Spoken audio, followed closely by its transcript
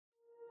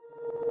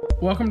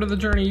Welcome to the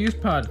Journey Youth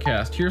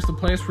Podcast. Here's the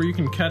place where you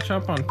can catch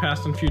up on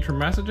past and future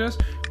messages.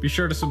 Be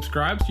sure to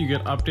subscribe so you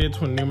get updates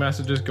when new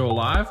messages go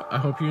live. I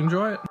hope you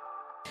enjoy it.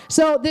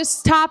 So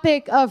this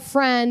topic of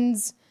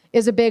friends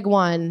is a big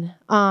one.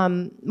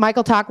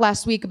 Michael talked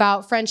last week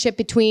about friendship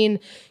between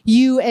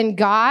you and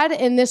God.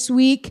 And this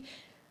week,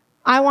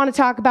 I want to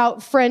talk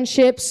about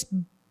friendships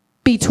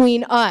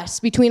between us,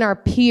 between our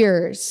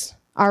peers.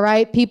 All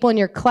right? People in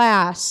your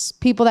class,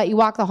 people that you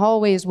walk the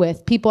hallways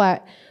with, people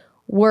at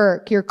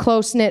work, your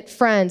close-knit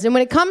friends. And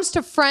when it comes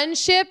to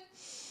friendship,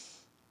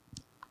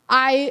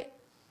 I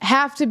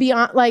have to be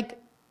on,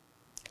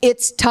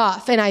 it's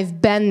tough, and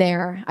I've been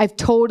there. I've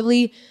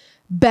totally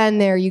been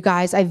there, you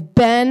guys. I've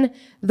been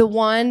the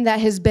one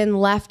that has been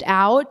left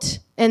out,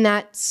 and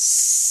that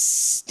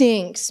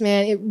stinks,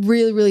 man. It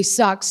really, really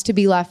sucks to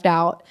be left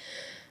out.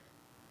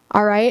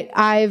 All right?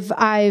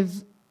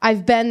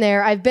 I've been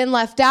there. I've been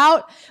left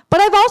out, but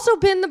I've also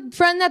been the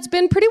friend that's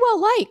been pretty well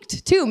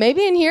liked too.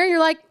 Maybe in here you're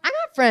like, I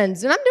got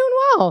friends and I'm doing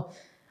well.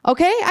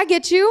 Okay, I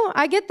get you.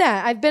 I get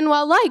that. I've been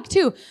well liked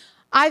too.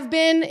 I've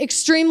been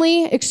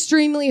extremely,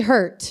 extremely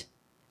hurt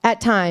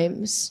at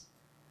times.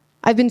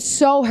 I've been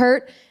so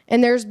hurt,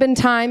 and there's been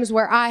times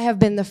where I have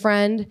been the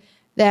friend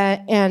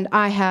and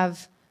I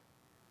have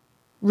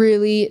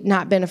really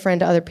not been a friend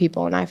to other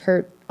people, and I've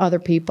hurt other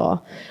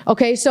people.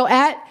 Okay, so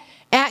at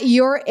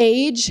your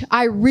age,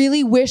 I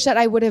really wish that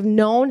I would have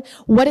known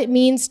what it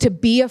means to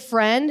be a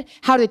friend,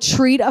 how to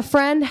treat a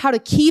friend, how to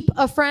keep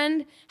a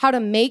friend, how to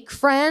make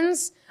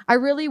friends. I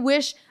really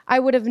wish I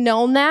would have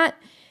known that.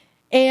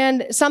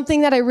 And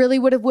something that I really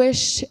would have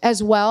wished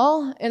as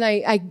well, and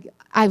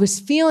I was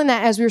feeling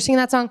that as we were singing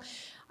that song,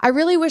 I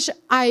really wish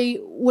I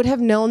would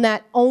have known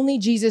that only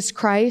Jesus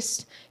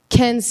Christ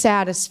can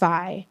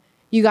satisfy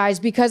you guys,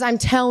 because I'm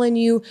telling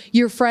you,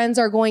 your friends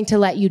are going to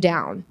let you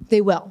down.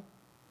 They will.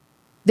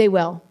 They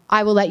will.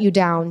 I will let you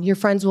down. Your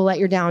friends will let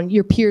you down.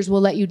 Your peers will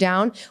let you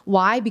down.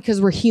 Why?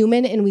 Because we're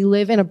human and we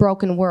live in a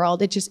broken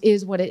world. It just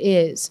is what it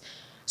is.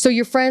 So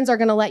your friends are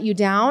going to let you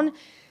down.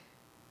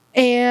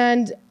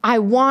 And I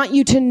want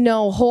you to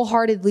know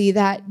wholeheartedly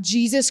that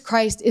Jesus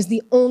Christ is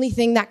the only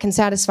thing that can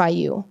satisfy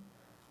you.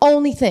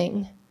 Only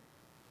thing.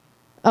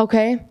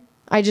 Okay?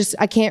 I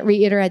can't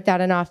reiterate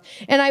that enough.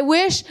 And I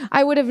wish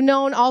I would have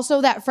known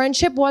also that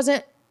friendship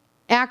wasn't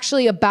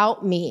actually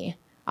about me.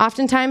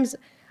 Oftentimes,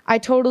 I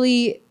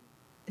totally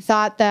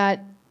thought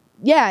that,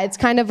 yeah, it's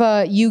kind of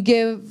a you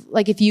give,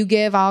 like if you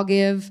give, I'll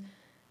give.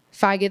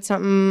 If I get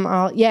something,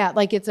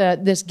 it's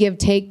this give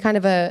take kind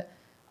of a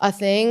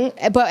thing.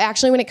 But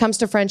actually, when it comes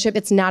to friendship,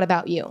 it's not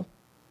about you.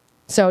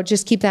 So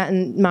just keep that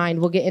in mind.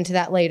 We'll get into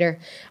that later.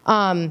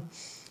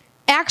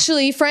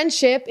 Actually,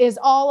 friendship is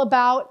all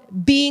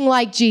about being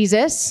like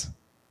Jesus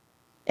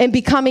and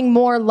becoming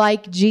more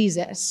like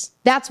Jesus.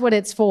 That's what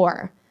it's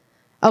for.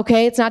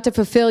 Okay, it's not to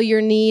fulfill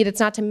your need. It's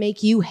not to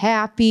make you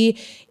happy.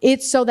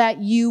 It's so that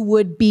you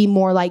would be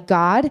more like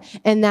God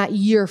and that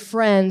your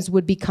friends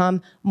would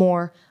become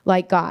more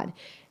like God.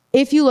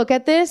 If you look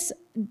at this,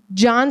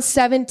 John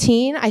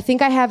 17, I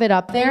think I have it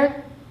up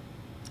there.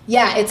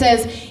 Yeah, it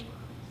says,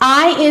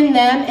 I in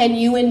them and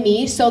you in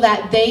me, so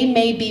that they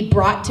may be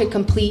brought to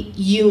complete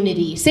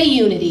unity. Say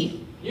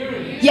unity.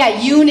 Unity.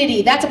 Yeah,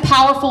 unity. That's a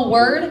powerful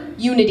word,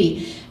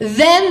 unity.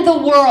 Then the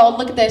world,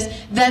 look at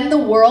this, then the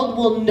world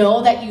will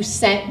know that you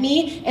sent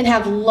me and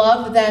have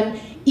loved them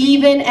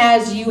even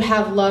as you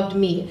have loved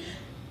me.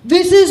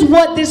 This is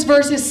what this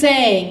verse is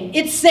saying.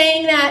 It's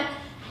saying that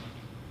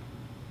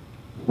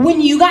when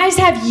you guys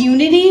have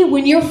unity,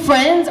 when your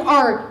friends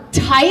are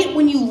tight,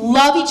 when you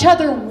love each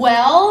other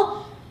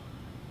well,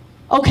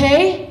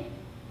 okay,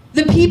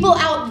 the people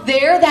out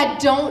there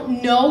that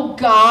don't know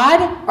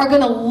God are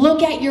going to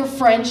look at your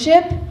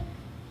friendship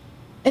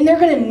and they're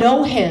going to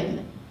know Him.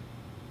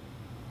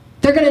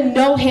 They're going to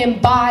know Him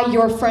by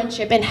your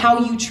friendship and how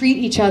you treat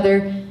each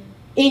other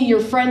in your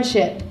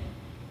friendship.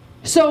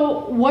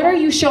 So what are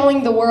you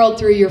showing the world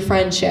through your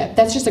friendship?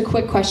 That's just a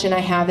quick question I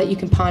have that you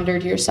can ponder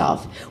to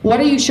yourself. What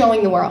are you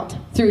showing the world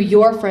through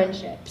your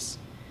friendships?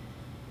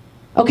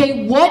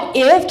 Okay,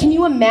 can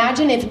you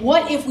imagine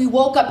what if we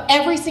woke up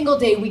every single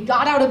day, we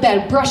got out of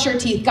bed, brushed our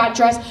teeth, got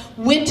dressed,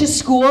 went to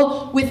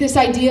school with this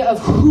idea of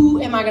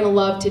who am I going to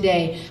love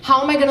today?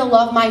 How am I going to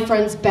love my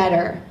friends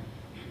better?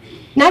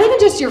 Not even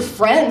just your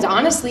friends,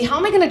 honestly. How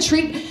am I going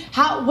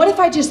to what if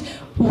I just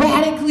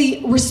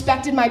radically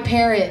respected my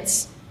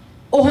parents?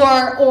 Or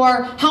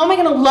how am I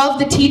going to love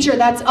the teacher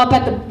that's up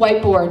at the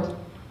whiteboard?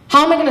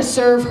 How am I going to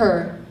serve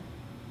her?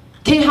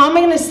 Okay, how am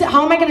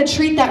I going to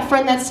treat that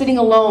friend that's sitting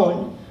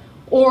alone?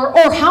 Or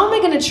how am I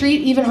going to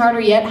treat, even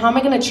harder yet, how am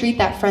I going to treat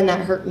that friend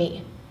that hurt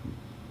me?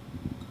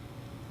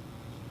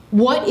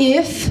 What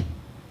if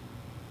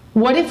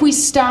we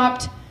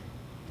stopped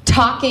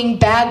talking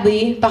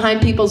badly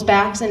behind people's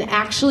backs and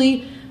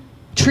actually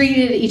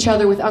treated each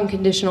other with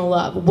unconditional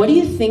love? What do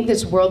you think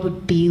this world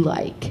would be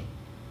like?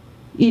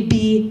 It'd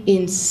be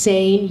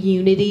insane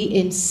unity,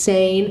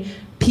 insane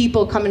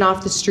people coming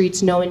off the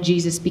streets knowing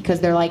Jesus because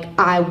they're like,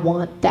 I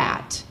want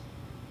that.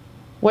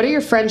 What are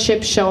your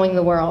friendships showing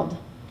the world?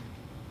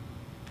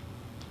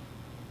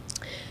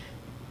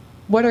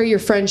 what are your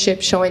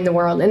friendships showing the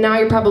world? And now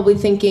you're probably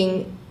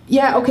thinking,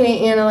 yeah,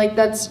 okay, Anna, like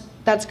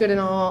that's good and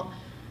all,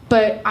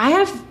 but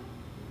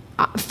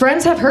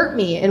friends have hurt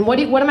me, and what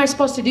am I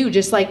supposed to do?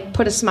 Just like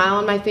put a smile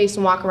on my face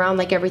and walk around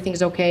like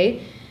everything's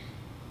okay?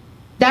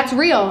 That's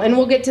real, and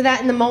we'll get to that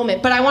in the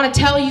moment. But I want to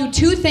tell you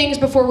 2 things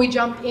before we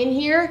jump in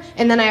here,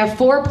 and then I have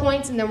 4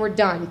 points, and then we're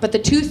done. But the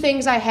 2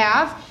 things I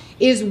have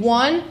is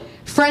 1,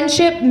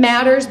 friendship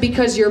matters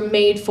because you're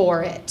made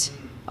for it.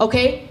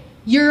 Okay?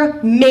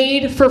 You're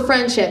made for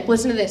friendship.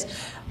 Listen to this.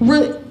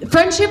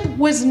 Friendship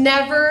was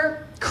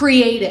never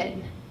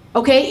created.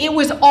 Okay? It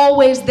was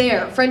always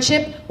there.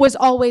 Friendship was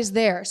always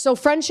there. So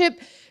friendship,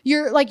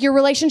 your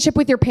relationship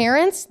with your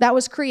parents, that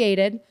was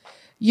created.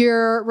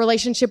 Your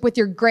relationship with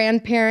your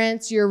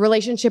grandparents, your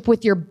relationship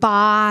with your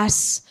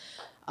boss,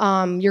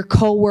 your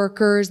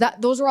coworkers,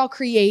 those are all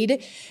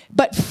created.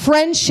 But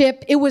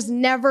friendship, it was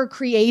never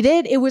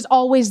created. It was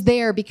always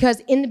there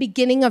because in the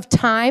beginning of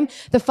time,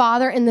 the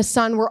Father and the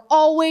Son were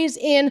always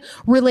in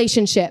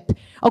relationship.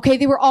 Okay,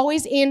 they were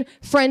always in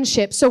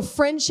friendship. So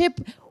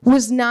friendship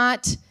was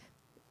not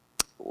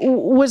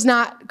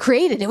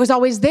created. It was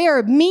always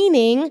there,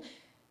 meaning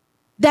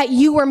that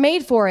you were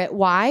made for it.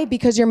 Why?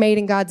 Because you're made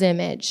in God's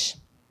image.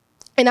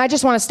 And I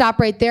just want to stop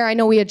right there. I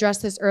know we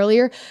addressed this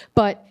earlier,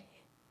 but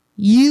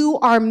you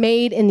are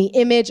made in the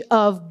image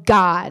of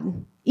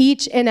God.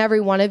 Each and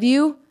every one of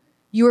you,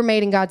 you were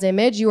made in God's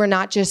image. You are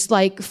not just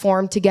like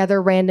formed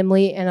together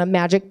randomly and a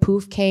magic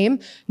poof came.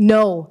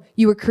 No,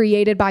 you were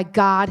created by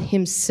God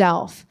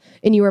himself,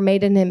 and you were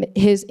made in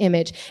his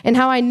image. And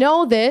how I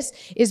know this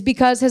is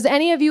because, has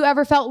any of you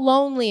ever felt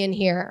lonely in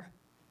here?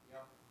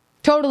 Yep.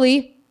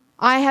 Totally.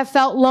 I have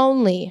felt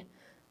lonely.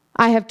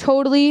 I have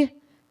totally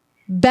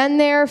been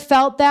there,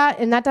 felt that,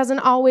 and that doesn't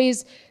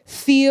always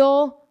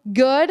feel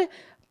good.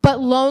 But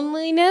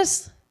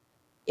loneliness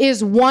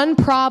is one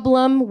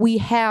problem we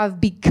have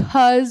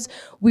because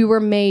we were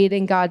made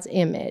in God's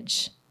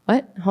image.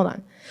 What? Hold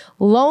on.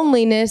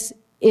 Loneliness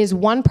is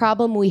one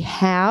problem we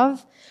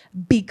have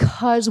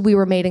because we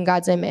were made in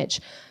God's image.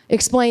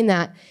 Explain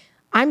that.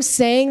 I'm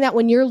saying that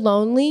when you're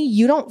lonely,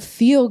 you don't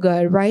feel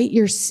good, right?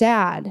 You're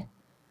sad.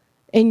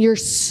 And your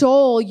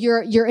soul,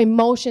 your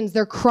emotions,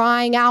 they're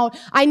crying out,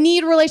 I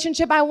need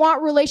relationship, I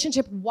want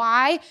relationship.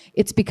 Why?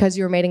 It's because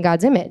you were made in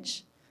God's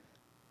image.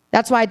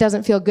 That's why it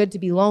doesn't feel good to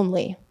be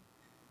lonely,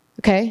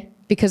 okay?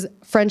 Because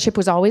friendship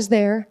was always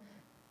there.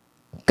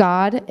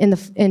 God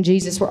and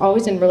Jesus were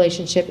always in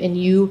relationship, and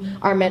you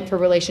are meant for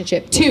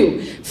relationship. 2,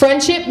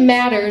 friendship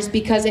matters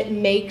because it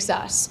makes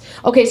us.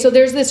 Okay, so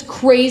there's this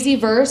crazy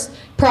verse,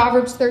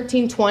 Proverbs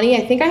 13:20.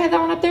 I think I had that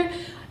one up there.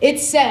 It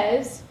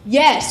says,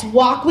 yes,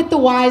 walk with the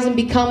wise and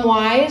become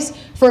wise,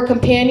 for a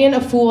companion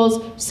of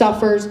fools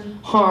suffers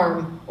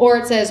harm. Or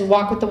it says,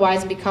 walk with the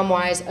wise and become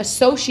wise,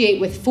 associate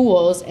with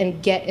fools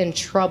and get in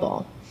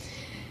trouble.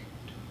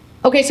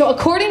 Okay, so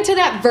according to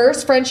that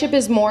verse, friendship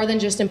is more than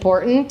just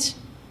important.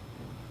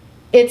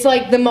 It's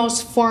like the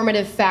most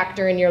formative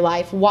factor in your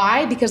life.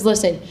 Why? Because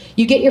listen,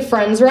 you get your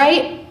friends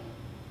right,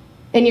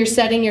 and you're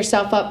setting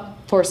yourself up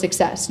for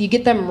success. You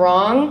get them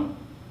wrong,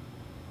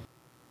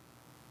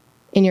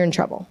 and you're in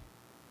trouble.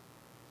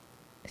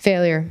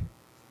 Failure.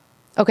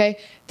 Okay?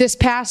 This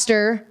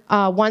pastor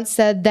once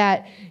said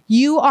that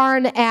you are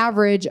an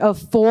average of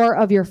 4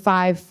 of your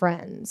 5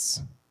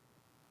 friends.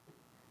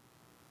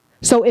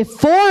 So if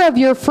 4 of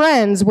your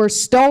friends were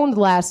stoned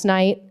last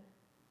night,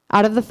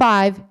 out of the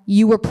 5,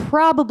 you were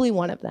probably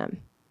one of them.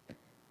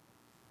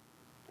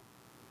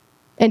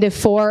 And if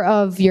 4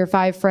 of your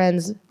 5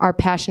 friends are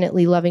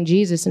passionately loving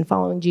Jesus and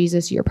following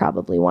Jesus, you're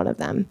probably one of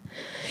them.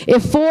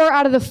 If 4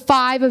 out of the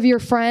 5 of your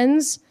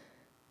friends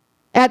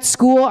at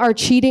school are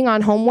cheating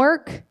on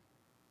homework,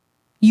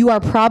 you are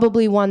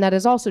probably one that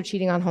is also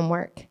cheating on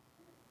homework.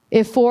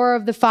 If 4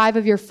 of the 5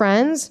 of your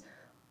friends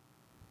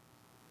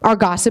are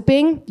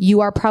gossiping,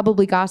 you are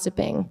probably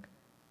gossiping.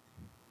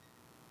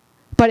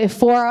 But if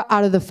 4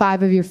 out of the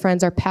 5 of your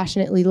friends are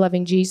passionately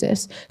loving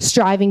Jesus,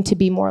 striving to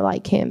be more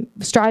like him,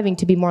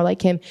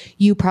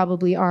 you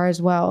probably are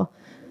as well.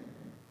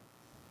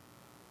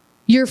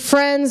 Your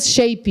friends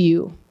shape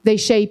you. They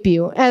shape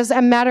you. As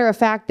a matter of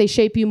fact, they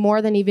shape you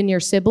more than even your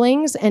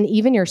siblings and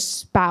even your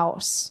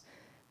spouse.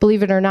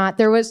 Believe it or not.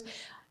 There was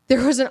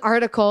an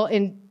article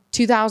in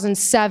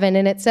 2007,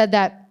 and it said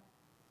that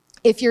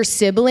if your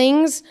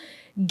siblings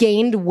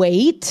gained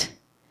weight,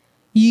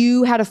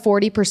 you had a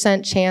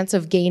 40% chance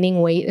of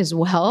gaining weight as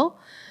well.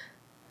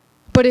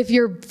 But if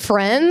your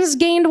friends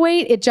gained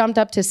weight, it jumped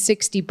up to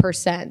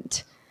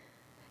 60%.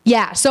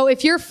 Yeah, so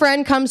if your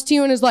friend comes to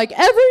you and is like,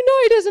 every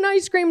night is an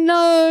ice cream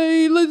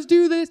night, let's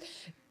do this.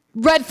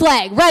 Red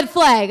flag,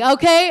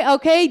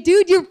 okay?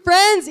 Dude, your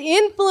friends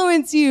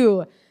influence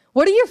you.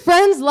 What are your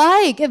friends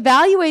like?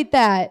 Evaluate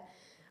that,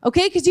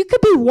 okay? Because you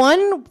could be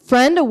one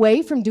friend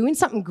away from doing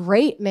something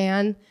great,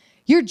 man.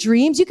 Your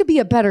dreams, you could be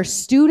a better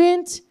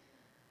student.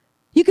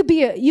 You could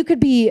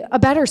be a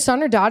better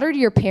son or daughter to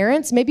your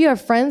parents. Maybe you have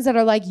friends that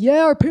are like,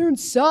 yeah, our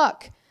parents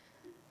suck.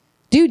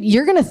 Dude,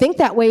 you're going to think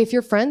that way if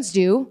your friends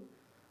do.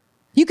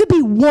 You could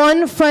be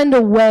one friend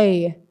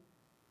away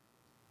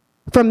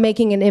from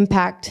making an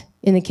impact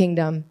in the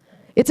kingdom.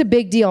 It's a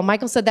big deal.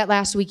 Michael said that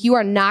last week. You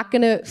are not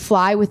going to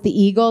fly with the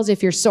eagles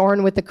if you're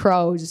soaring with the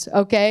crows,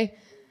 okay?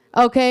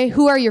 Okay?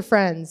 Who are your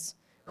friends?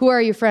 Who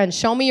are your friends?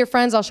 Show me your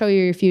friends, I'll show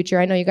you your future.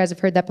 I know you guys have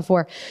heard that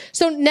before.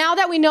 So now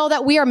that we know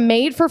that we are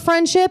made for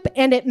friendship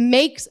and it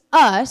makes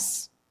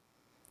us,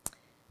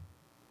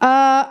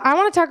 I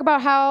want to talk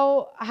about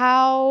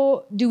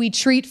how do we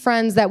treat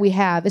friends that we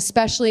have,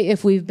 especially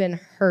if we've been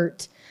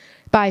hurt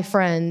by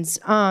friends.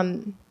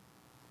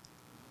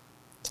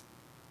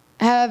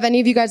 Have any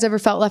of you guys ever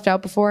felt left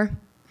out before?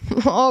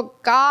 Oh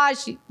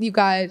gosh, you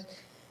guys,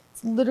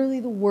 it's literally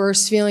the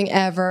worst feeling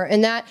ever.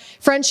 And that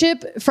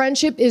friendship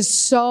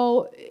is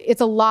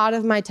it's a lot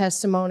of my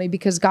testimony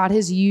because God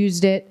has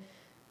used it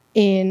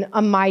in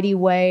a mighty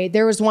way.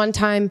 There was one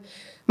time,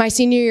 my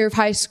senior year of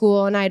high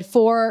school, and I had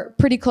 4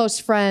 pretty close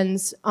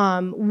friends.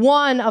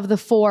 One of the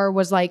 4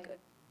 was like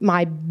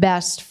my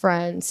best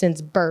friend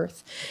since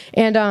birth.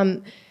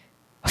 And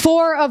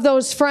 4 of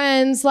those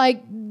friends,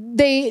 like,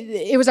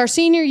 it was our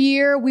senior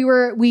year.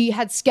 We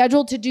had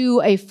scheduled to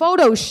do a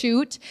photo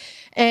shoot,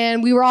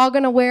 and we were all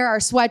going to wear our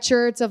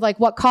sweatshirts of like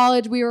what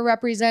college we were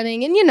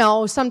representing. And you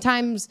know,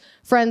 sometimes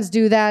friends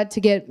do that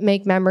to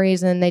make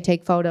memories, and they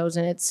take photos,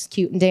 and it's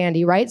cute and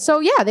dandy, right?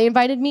 So yeah, they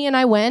invited me, and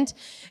I went,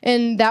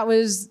 and that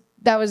was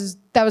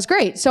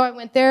great. So I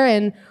went there,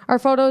 and our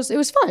photos, it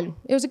was fun.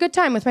 It was a good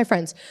time with my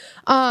friends.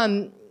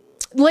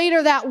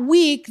 Later that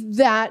week,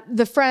 that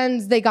the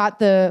friends, they got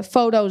the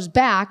photos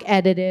back,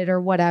 edited or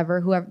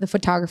whatever, whoever the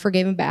photographer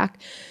gave them back.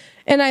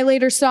 And I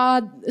later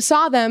saw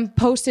them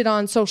posted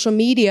on social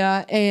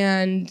media,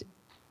 and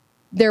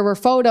there were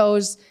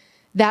photos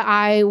that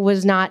I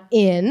was not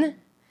in.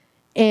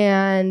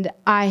 And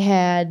I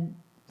had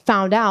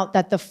found out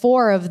that the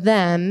 4 of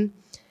them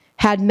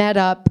had met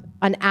up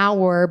an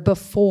hour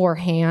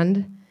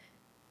beforehand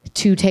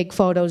to take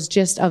photos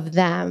just of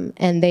them,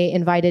 and they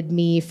invited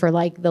me for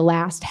like the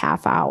last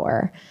half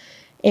hour.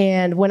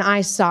 And when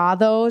I saw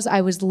those,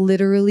 I was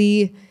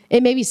literally,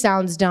 it maybe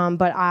sounds dumb,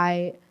 but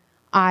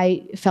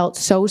I felt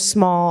so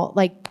small,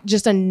 like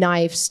just a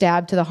knife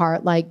stabbed to the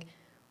heart. Like,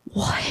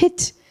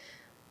 what?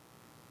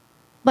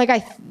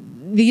 Like,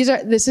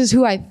 this is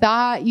who I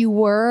thought you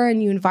were,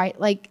 and you invite,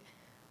 like,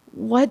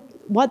 what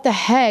the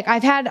heck?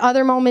 I've had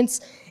other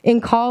moments in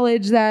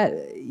college that,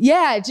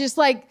 yeah, just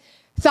like,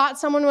 thought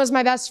someone was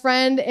my best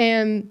friend,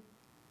 and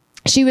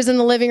she was in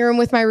the living room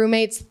with my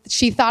roommates.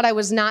 She thought I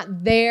was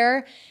not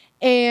there,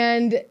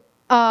 and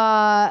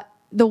the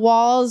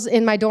walls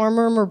in my dorm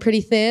room were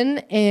pretty thin,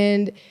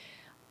 and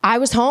I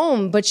was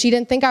home, but she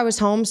didn't think I was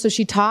home, so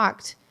she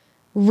talked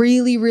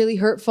really, really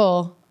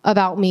hurtful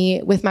about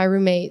me with my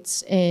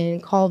roommates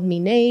and called me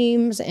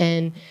names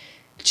and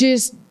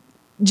just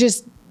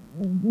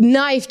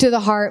knife to the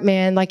heart,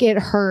 man. Like, it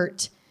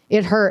hurt,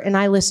 and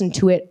I listened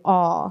to it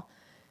all.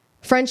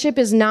 Friendship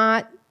is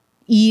not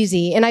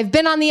easy. And I've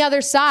been on the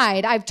other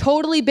side. I've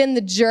totally been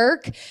the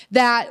jerk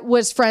that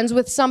was friends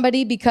with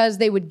somebody because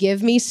they would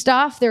give me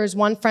stuff. There was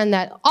one friend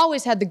that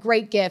always had the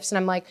great gifts, and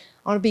I'm like,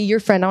 I want to be your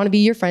friend. I want to be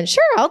your friend.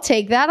 Sure, I'll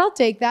take that.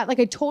 Like,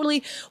 I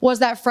totally was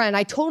that friend.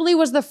 I totally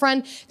was the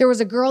friend. There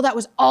was a girl that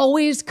was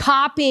always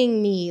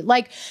copying me.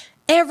 Like,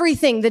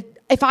 everything. That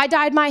if I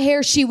dyed my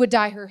hair, she would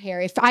dye her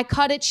hair. If I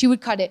cut it, she would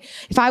cut it.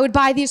 If I would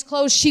buy these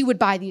clothes, she would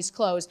buy these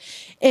clothes.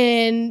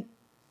 And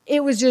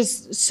it was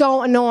just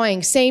so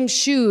annoying. Same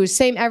shoes,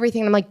 same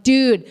everything. And I'm like,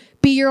 dude,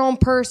 be your own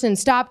person.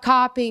 Stop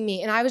copying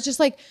me. And I was just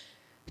like,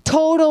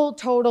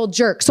 total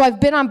jerk. So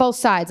I've been on both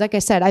sides. Like I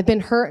said, I've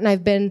been hurt, and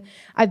I've been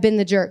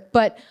the jerk.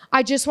 But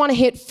I just want to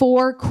hit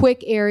 4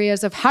 quick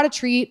areas of how to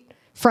treat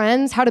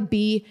friends, how to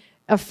be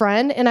a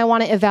friend. And I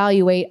want to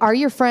evaluate, are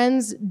your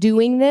friends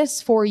doing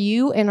this for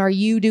you? And are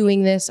you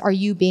doing this? Are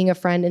you being a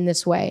friend in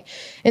this way?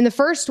 And the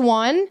first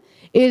one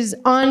is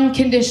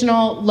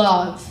unconditional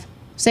love.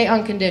 Say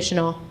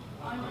unconditional.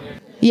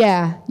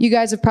 Yeah, you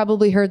guys have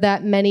probably heard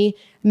that many,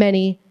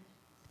 many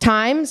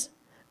times.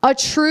 A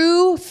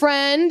true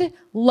friend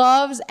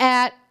loves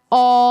at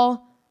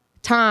all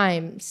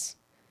times.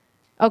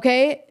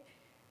 Okay?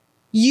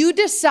 You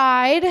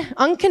decide.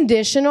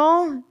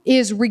 Unconditional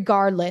is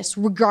regardless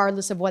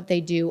of what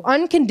they do.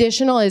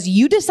 Unconditional is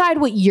you decide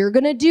what you're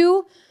going to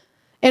do,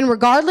 and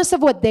regardless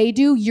of what they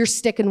do, you're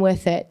sticking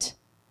with it.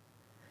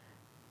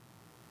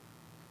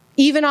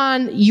 Even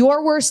on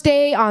your worst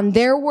day, on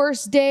their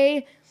worst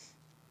day,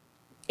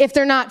 if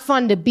they're not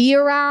fun to be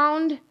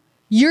around,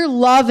 you're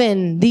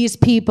loving these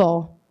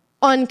people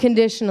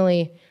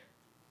unconditionally.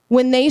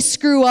 When they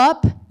screw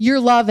up, you're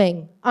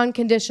loving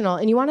unconditional.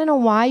 And you want to know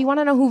why? You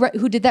want to know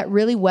who did that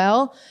really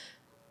well?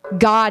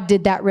 God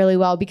did that really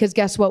well, because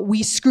guess what?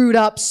 We screwed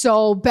up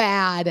so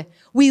bad.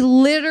 We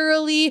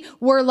literally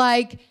were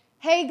like,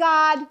 hey,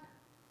 God,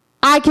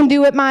 I can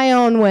do it my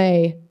own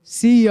way.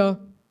 See ya.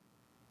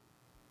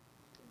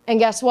 And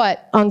guess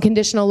what?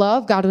 Unconditional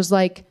love. God was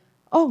like,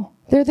 oh,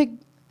 they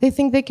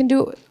think they can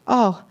do it.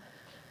 Oh,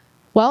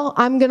 well,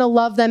 I'm going to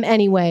love them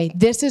anyway.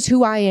 This is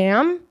who I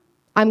am.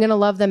 I'm going to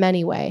love them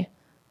anyway.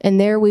 And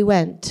there we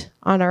went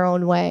on our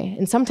own way.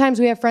 And sometimes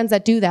we have friends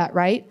that do that,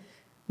 right?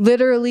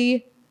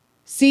 Literally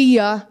See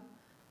ya.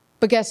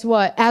 But guess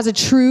what? As a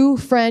true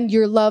friend,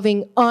 you're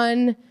loving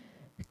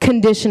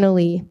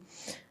unconditionally.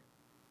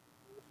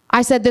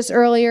 I said this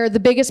earlier, the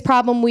biggest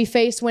problem we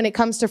face when it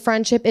comes to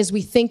friendship is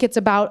we think it's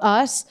about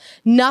us.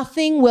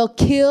 Nothing will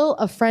kill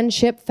a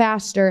friendship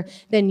faster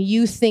than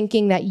you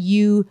thinking that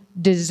you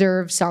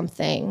deserve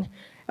something.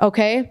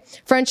 Okay?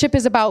 Friendship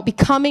is about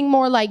becoming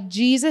more like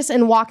Jesus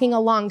and walking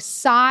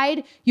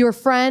alongside your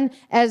friend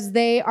as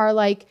they are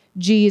like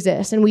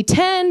Jesus. And we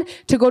tend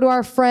to go to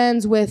our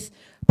friends with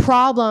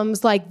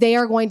problems like they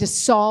are going to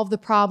solve the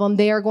problem.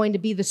 They are going to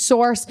be the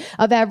source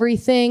of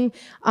everything.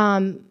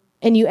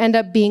 And you end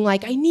up being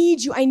like, I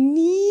need you, I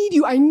need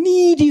you, I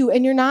need you.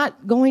 And you're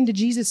not going to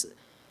Jesus.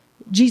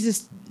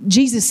 Jesus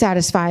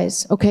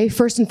satisfies, okay?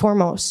 First and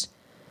foremost,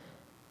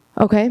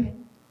 okay?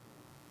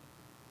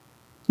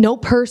 No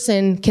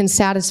person can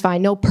satisfy.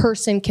 No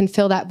person can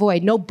fill that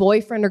void. No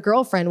boyfriend or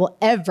girlfriend will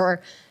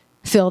ever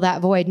fill that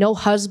void. No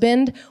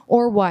husband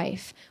or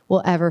wife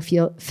will ever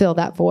fill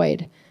that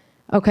void,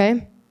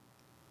 okay?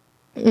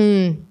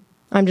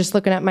 I'm just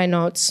looking at my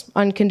notes.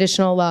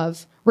 Unconditional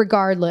love,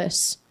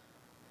 regardless.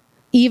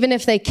 Even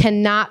if they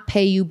cannot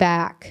pay you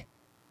back.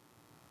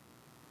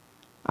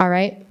 All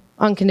right?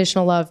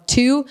 Unconditional love.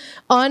 2,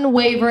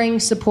 unwavering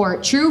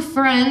support. True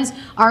friends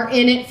are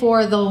in it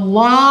for the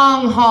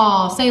long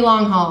haul. Say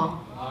long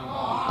haul. Long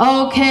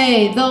haul.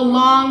 Okay, the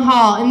long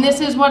haul. And this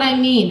is what I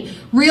mean.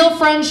 Real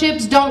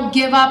friendships don't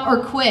give up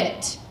or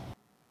quit.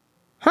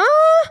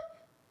 Huh?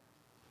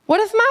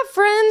 What if my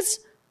friends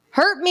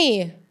hurt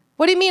me?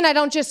 What do you mean I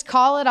don't just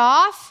call it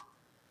off?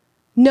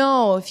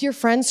 No, if your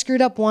friend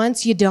screwed up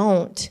once, you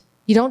don't.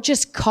 You don't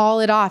just call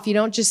it off. You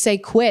don't just say,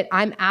 quit,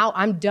 I'm out,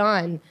 I'm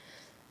done.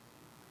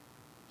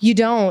 You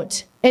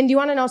don't. And do you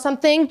want to know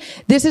something?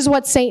 This is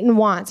what Satan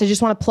wants. I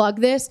just want to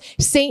plug this.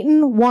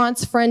 Satan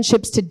wants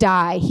friendships to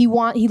die. He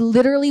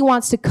literally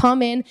wants to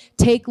come in,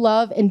 take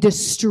love, and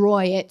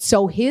destroy it.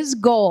 So his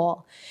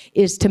goal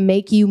is to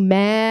make you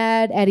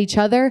mad at each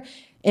other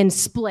and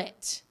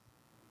split.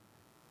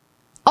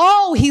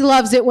 Oh, he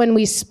loves it when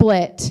we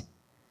split.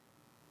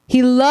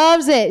 He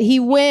loves it. He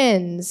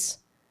wins.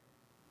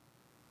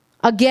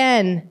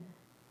 Again,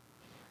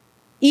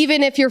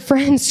 even if your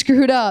friend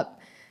screwed up,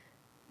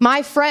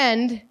 my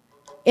friend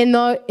in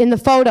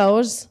the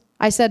photos,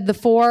 I said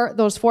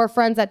those 4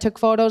 friends that took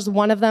photos,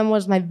 one of them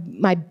was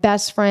my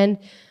best friend.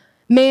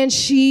 Man,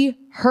 she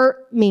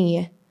hurt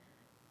me.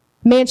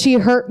 Man, she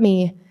hurt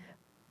me.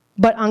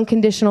 But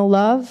unconditional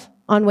love,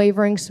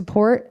 unwavering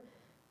support.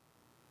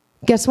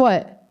 Guess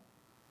what?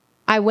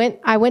 I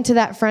went to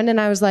that friend and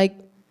I was like,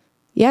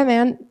 yeah,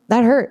 man,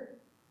 that hurt.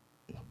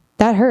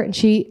 That hurt. And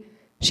she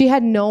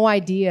had no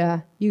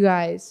idea, you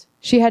guys.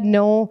 She had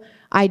no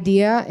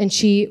idea. And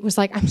she was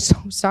like, I'm so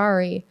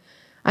sorry.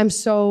 I'm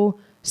so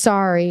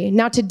sorry.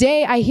 Now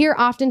today, I hear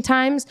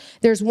oftentimes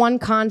there's one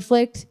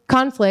conflict,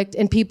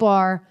 and people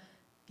are,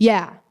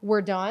 yeah,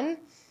 we're done.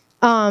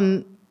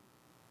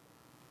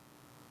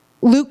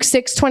 Luke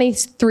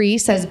 6:23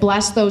 says,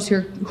 bless those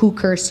who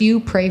curse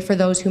you, pray for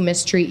those who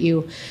mistreat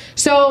you.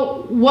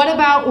 So what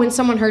about when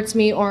someone hurts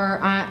me or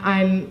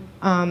I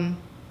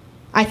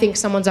think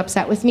someone's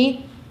upset with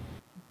me?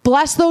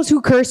 Bless those who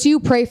curse you,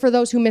 pray for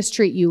those who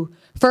mistreat you.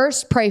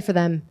 First, pray for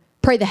them.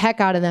 Pray the heck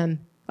out of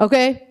them,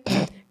 okay?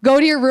 Go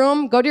to your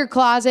room, go to your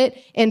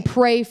closet, and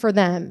pray for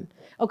them,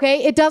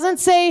 okay? It doesn't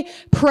say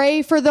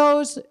pray for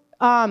those,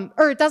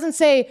 or it doesn't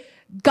say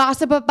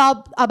gossip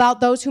about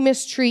those who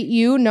mistreat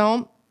you,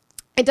 no.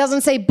 It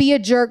doesn't say be a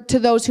jerk to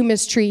those who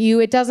mistreat you.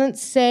 It doesn't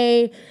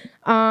say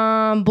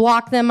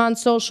block them on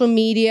social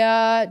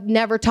media,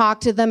 never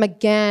talk to them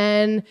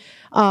again,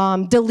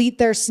 delete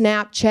their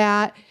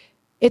Snapchat.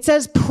 It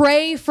says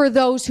pray for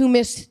those who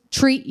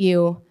mistreat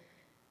you,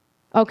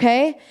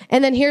 okay?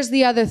 And then here's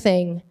the other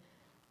thing.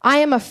 I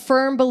am a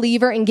firm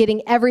believer in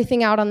getting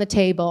everything out on the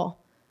table,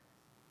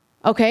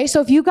 okay? So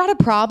if you've got a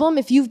problem,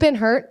 if you've been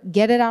hurt,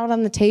 get it out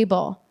on the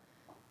table.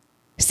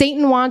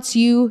 Satan wants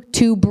you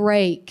to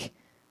break.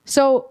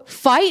 So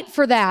fight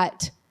for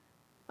that,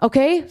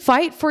 okay?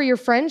 Fight for your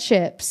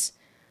friendships.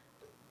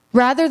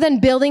 Rather than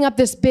building up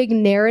this big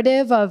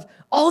narrative of,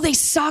 oh, they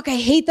suck, I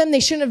hate them, they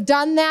shouldn't have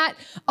done that.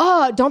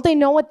 Oh, don't they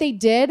know what they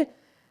did?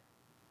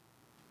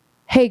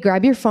 Hey,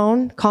 grab your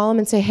phone, call them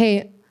and say,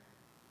 hey,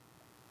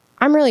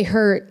 I'm really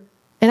hurt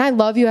and I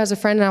love you as a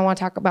friend and I want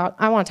to talk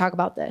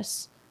about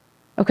this,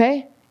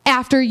 okay?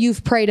 After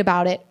you've prayed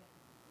about it.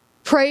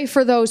 Pray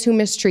for those who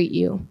mistreat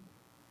you,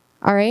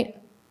 all right?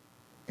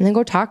 And then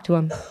go talk to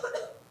them,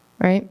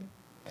 right?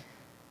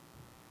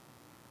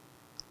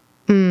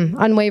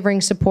 Unwavering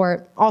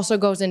support also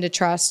goes into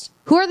trust.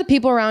 Who are the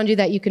people around you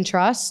that you can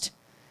trust?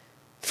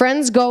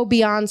 Friends go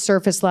beyond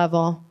surface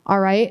level,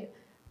 all right?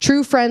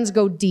 True friends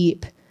go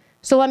deep.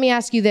 So let me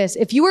ask you this.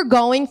 If you were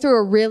going through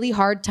a really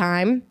hard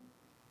time,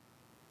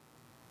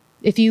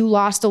 if you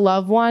lost a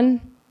loved one,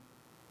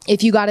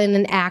 if you got in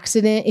an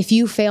accident, if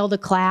you failed a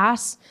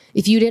class,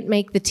 if you didn't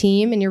make the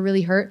team and you're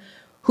really hurt,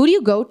 who do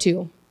you go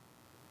to?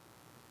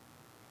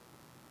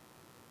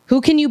 Who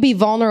can you be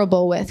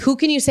vulnerable with? Who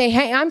can you say,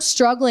 hey, I'm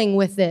struggling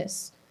with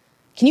this.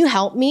 Can you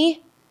help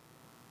me?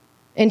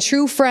 And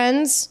true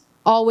friends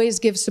always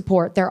give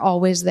support. They're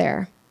always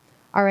there.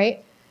 All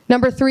right?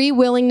 Number 3,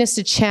 willingness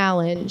to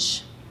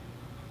challenge.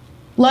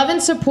 Love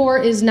and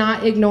support is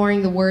not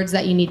ignoring the words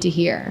that you need to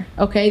hear.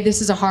 Okay?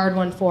 This is a hard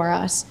one for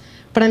us.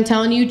 But I'm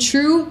telling you,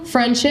 true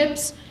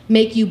friendships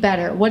make you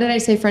better. What did I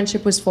say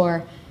friendship was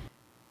for?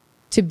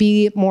 To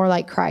be more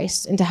like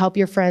Christ and to help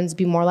your friends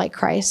be more like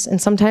Christ.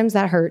 And sometimes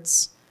that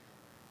hurts.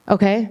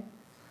 Okay?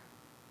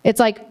 It's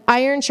like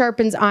iron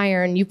sharpens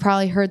iron. You've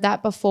probably heard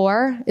that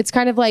before. It's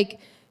kind of like,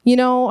 you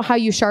know how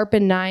you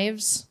sharpen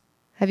knives?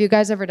 Have you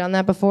guys ever done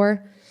that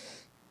before?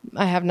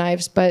 I have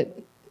knives, but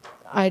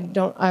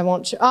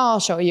I'll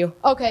show you.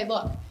 Okay,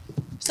 look.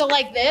 So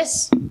like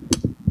this,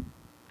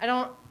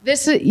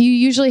 you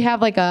usually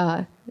have like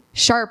a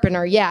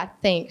sharpener. Yeah,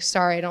 thanks.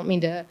 Sorry, I don't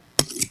mean to.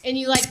 And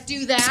you like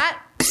do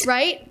that,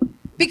 right?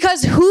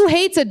 Because who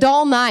hates a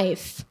dull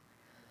knife?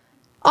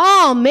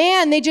 Oh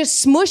man, they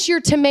just smush your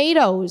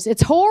tomatoes.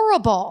 It's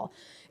horrible.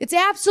 It's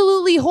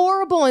absolutely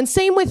horrible. And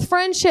same with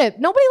friendship.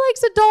 Nobody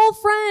likes a dull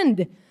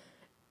friend.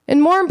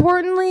 And more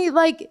importantly,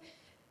 like,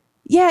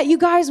 yeah, you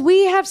guys,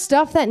 we have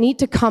stuff that need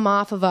to come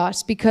off of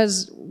us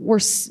because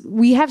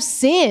we have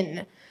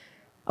sin.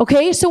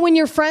 Okay? So when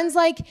your friend's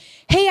like,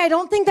 hey, I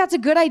don't think that's a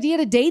good idea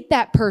to date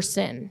that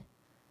person.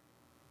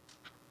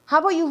 How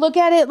about you look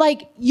at it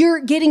like you're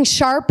getting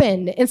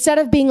sharpened instead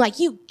of being like,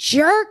 you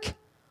jerk.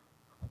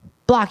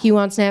 Block you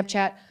on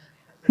Snapchat.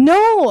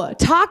 No,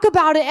 talk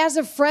about it as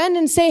a friend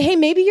and say, hey,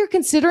 maybe you're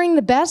considering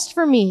the best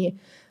for me.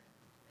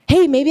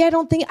 Hey, maybe I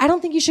don't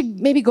think you should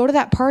maybe go to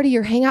that party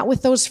or hang out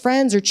with those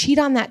friends or cheat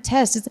on that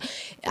test.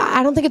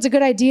 I don't think it's a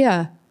good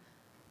idea.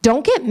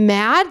 Don't get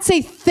mad.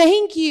 Say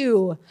thank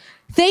you.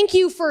 Thank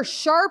you for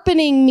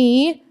sharpening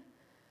me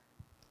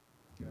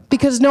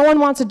because no one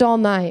wants a dull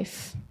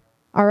knife.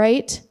 All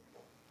right?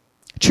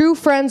 True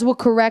friends will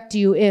correct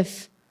you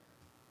if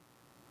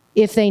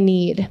they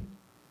need.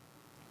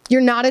 You're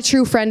not a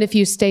true friend if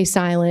you stay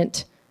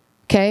silent,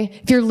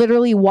 okay? If you're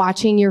literally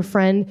watching your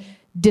friend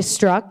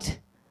destruct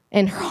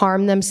and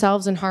harm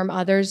themselves and harm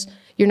others,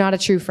 you're not a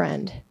true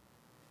friend.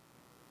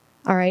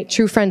 All right?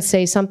 True friends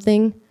say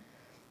something.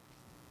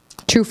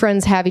 True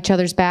friends have each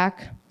other's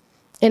back.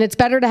 And it's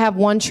better to have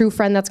one true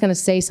friend that's going to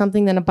say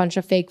something than a bunch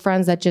of fake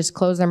friends that just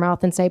close their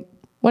mouth and say,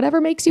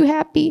 whatever makes you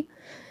happy.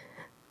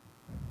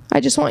 I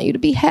just want you to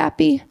be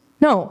happy.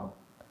 No.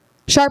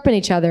 Sharpen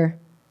each other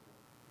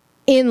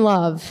in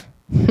love.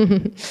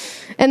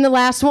 And the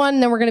last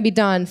one, then we're going to be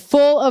done.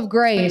 Full of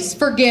grace.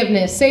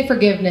 Forgiveness. Say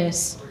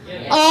forgiveness.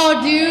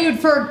 Oh, dude,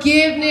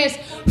 forgiveness.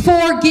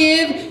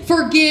 Forgive.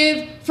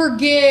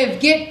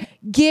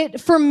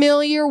 Get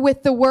familiar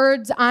with the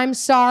words, I'm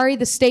sorry,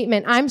 the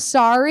statement, I'm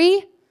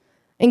sorry,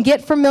 and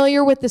get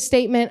familiar with the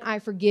statement, I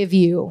forgive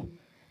you.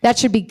 That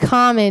should be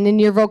common in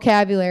your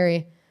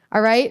vocabulary.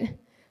 All right?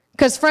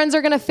 Because friends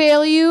are going to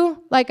fail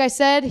you. Like I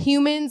said,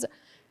 humans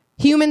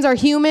are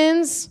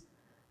humans.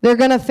 They're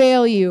going to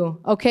fail you,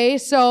 okay?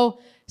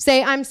 So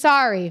say, I'm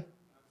sorry.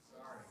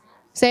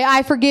 Say,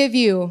 I forgive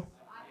you.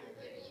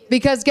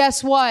 Because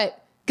guess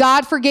what?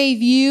 God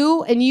forgave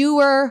you, and you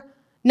were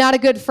not a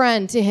good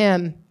friend to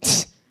him.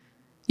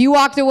 You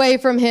walked away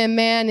from him,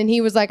 man, and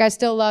he was like, I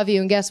still love you.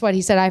 And guess what?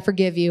 He said, I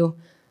forgive you.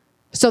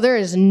 So there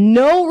is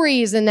no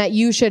reason that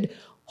you should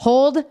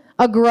hold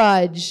a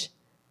grudge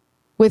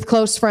with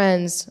close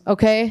friends,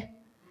 okay?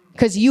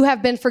 Because you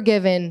have been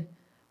forgiven.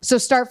 So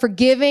start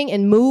forgiving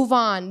and move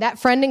on. That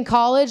friend in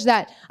college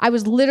that I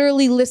was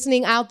literally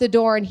listening out the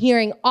door and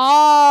hearing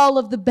all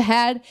of the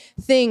bad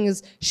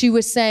things she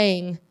was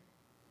saying.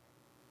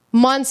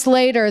 Months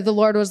later, the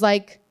Lord was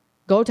like,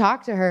 go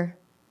talk to her.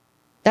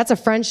 That's a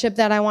friendship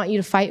that I want you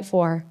to fight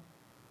for.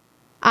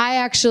 I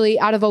actually,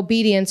 out of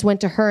obedience,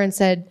 went to her and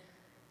said,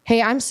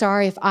 hey, I'm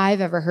sorry if I've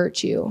ever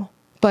hurt you,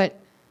 but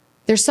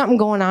there's something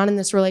going on in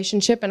this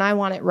relationship and I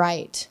want it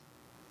right.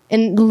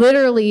 And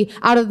literally,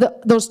 out of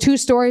those 2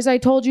 stories I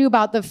told you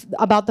about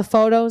the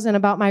photos and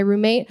about my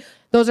roommate,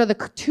 those are the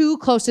 2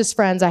 closest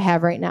friends I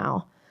have right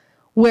now.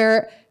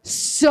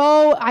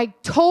 I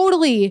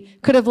totally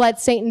could have let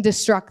Satan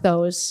destruct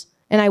those,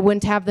 and I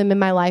wouldn't have them in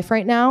my life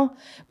right now.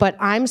 But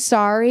I'm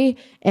sorry,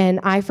 and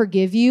I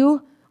forgive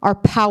you are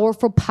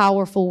powerful,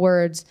 powerful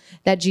words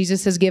that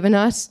Jesus has given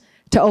us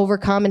to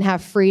overcome and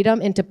have freedom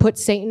and to put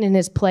Satan in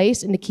his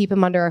place and to keep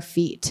him under our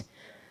feet.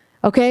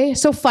 Okay?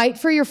 So fight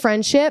for your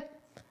friendship.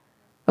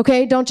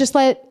 Okay, don't just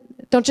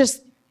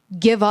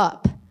give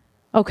up,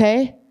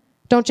 okay?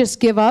 Don't just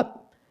give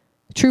up.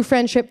 True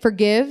friendship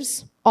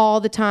forgives all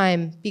the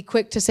time. Be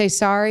quick to say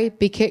sorry.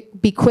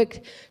 Be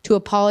quick to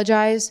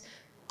apologize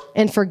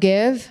and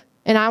forgive.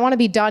 And I want to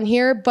be done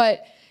here,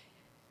 but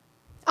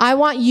I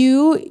want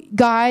you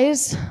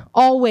guys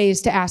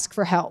always to ask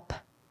for help,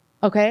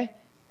 okay?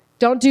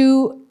 Don't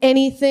do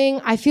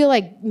anything. I feel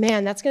like,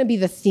 man, that's going to be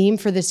the theme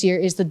for this year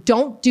is the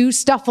don't do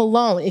stuff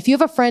alone. If you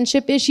have a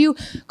friendship issue,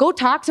 go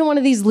talk to one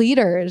of these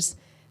leaders.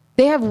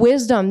 They have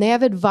wisdom. They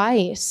have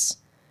advice.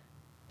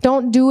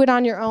 Don't do it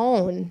on your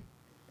own.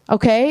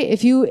 Okay?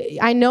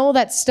 I know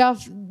that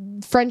stuff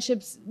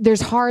friendships,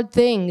 there's hard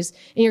things,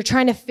 and you're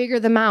trying to figure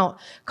them out,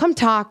 come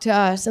talk to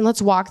us and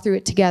let's walk through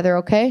it together,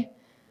 okay?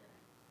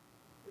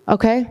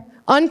 Okay?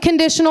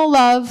 Unconditional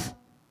love,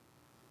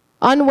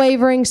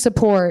 unwavering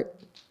support,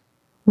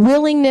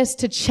 willingness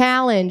to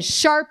challenge,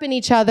 sharpen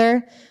each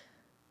other,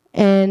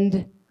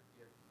 and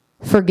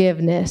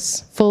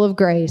forgiveness, full of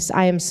grace.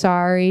 I am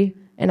sorry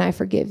and I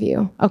forgive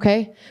you,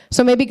 okay?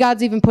 So maybe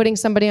God's even putting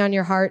somebody on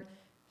your heart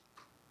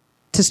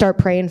to start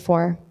praying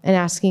for and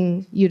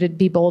asking you to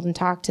be bold and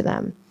talk to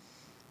them.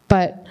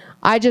 But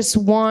I just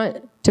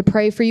want to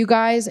pray for you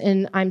guys,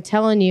 and I'm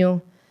telling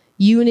you,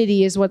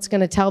 unity is what's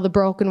going to tell the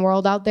broken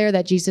world out there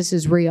that Jesus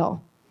is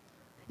real.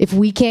 If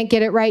we can't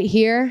get it right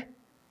here,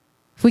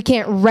 if we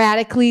can't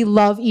radically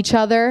love each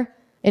other,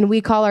 and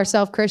we call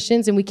ourselves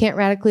Christians, and we can't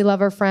radically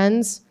love our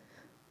friends,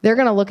 they're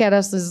going to look at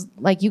us as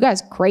like, you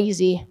guys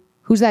crazy.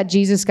 Who's that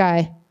Jesus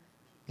guy?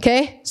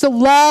 Okay? So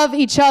love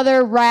each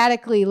other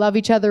radically. Love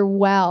each other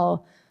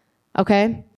well. Okay?